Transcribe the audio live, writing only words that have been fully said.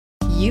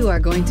You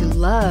are going to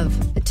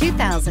love the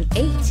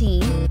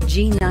 2018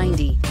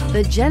 G90.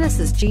 The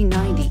Genesis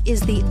G90 is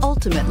the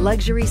ultimate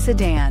luxury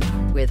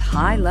sedan with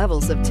high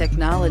levels of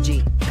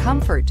technology,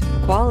 comfort,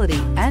 quality,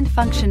 and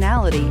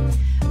functionality.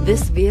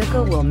 This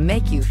vehicle will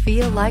make you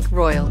feel like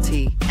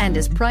royalty and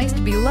is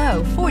priced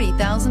below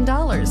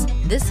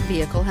 $40,000. This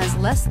vehicle has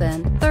less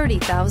than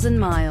 30,000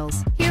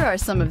 miles. Here are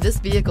some of this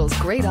vehicle's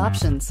great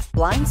options: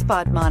 blind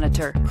spot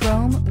monitor,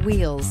 chrome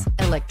wheels,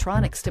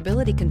 electronic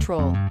stability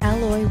control,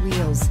 alloy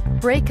wheels,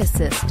 brake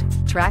assist,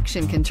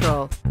 traction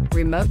control,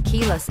 remote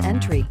keyless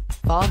entry,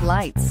 fog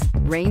lights,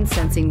 rain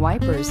sensing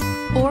wipers,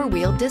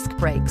 four-wheel disc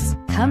brakes.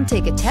 Come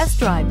take a test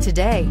drive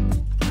today.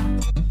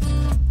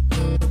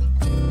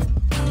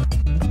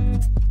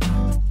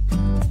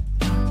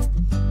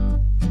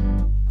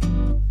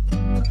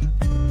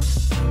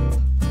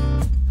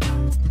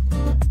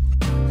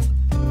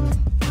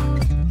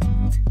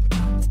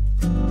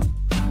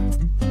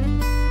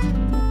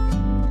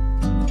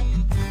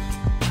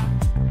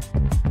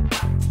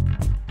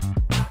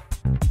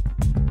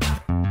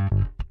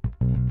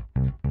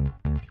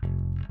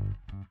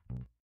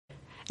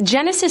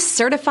 Genesis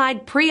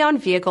certified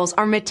pre-owned vehicles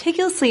are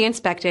meticulously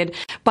inspected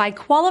by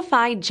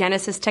qualified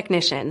Genesis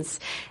technicians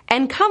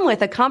and come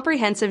with a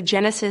comprehensive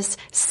Genesis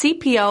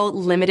CPO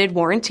limited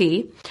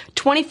warranty,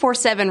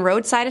 24/7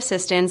 roadside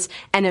assistance,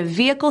 and a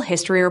vehicle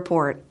history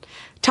report.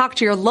 Talk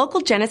to your local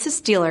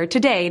Genesis dealer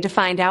today to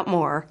find out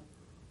more.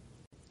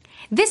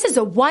 This is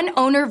a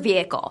one-owner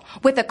vehicle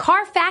with a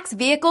CARFAX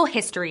Vehicle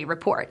History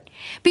Report.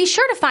 Be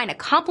sure to find a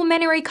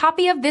complimentary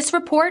copy of this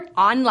report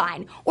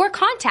online or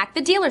contact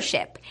the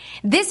dealership.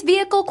 This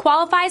vehicle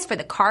qualifies for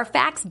the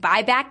CARFAX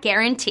Buyback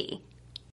Guarantee.